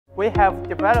we have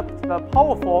developed the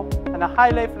powerful and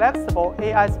highly flexible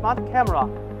AI smart camera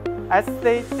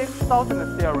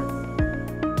SC6000 series.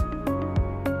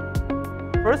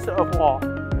 First of all,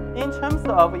 in terms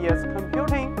of its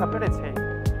computing ability,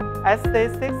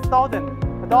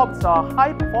 SC6000 adopts a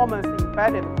high-performance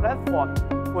embedded platform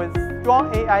with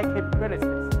strong AI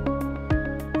capabilities.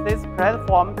 This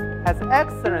platform has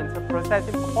excellent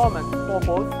processing performance for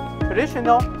both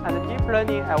traditional and deep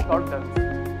learning algorithms.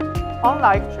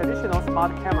 Unlike traditional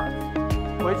smart cameras,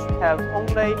 which have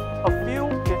only a few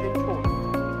vision tools,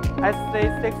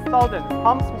 SC6000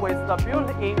 comes with a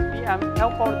built-in VM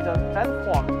algorithm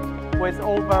platform with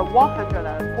over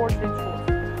 140 tools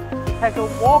to tackle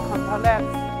more complex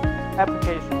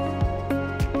applications.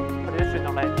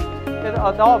 Additionally, it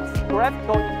adopts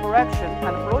graphical interaction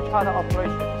and flowchart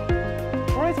operation,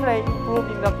 greatly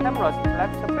improving the camera's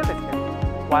flexibility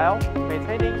while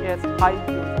maintaining its high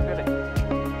usability.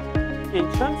 In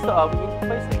terms of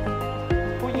interfaces,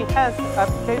 to enhance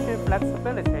application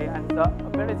flexibility and the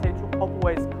ability to cope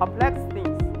with complex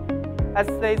themes,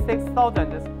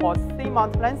 SC6000 supports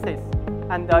C-mount lenses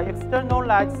and external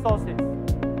light sources,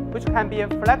 which can be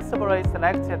flexibly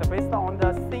selected based on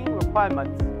the scene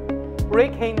requirements,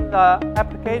 breaking the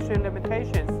application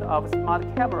limitations of smart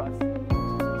cameras.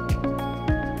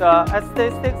 The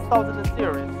SC6000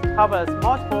 series covers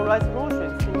multiple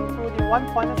resolutions including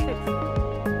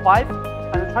 1.6, 5,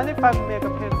 and 25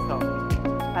 megapixels,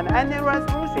 and any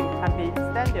resolution can be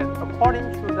extended according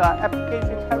to the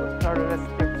application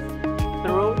characteristics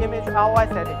through image ROI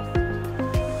settings.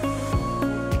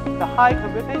 The high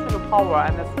computational power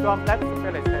and the strong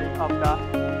flexibility of the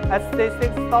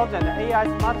SC6000 AI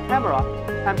smart camera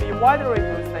can be widely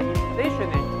used in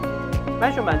positioning,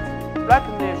 measurement,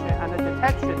 recognition, and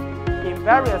detection in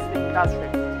various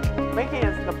industries, making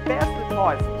it the best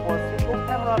choice for single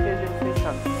camera vision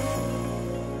systems.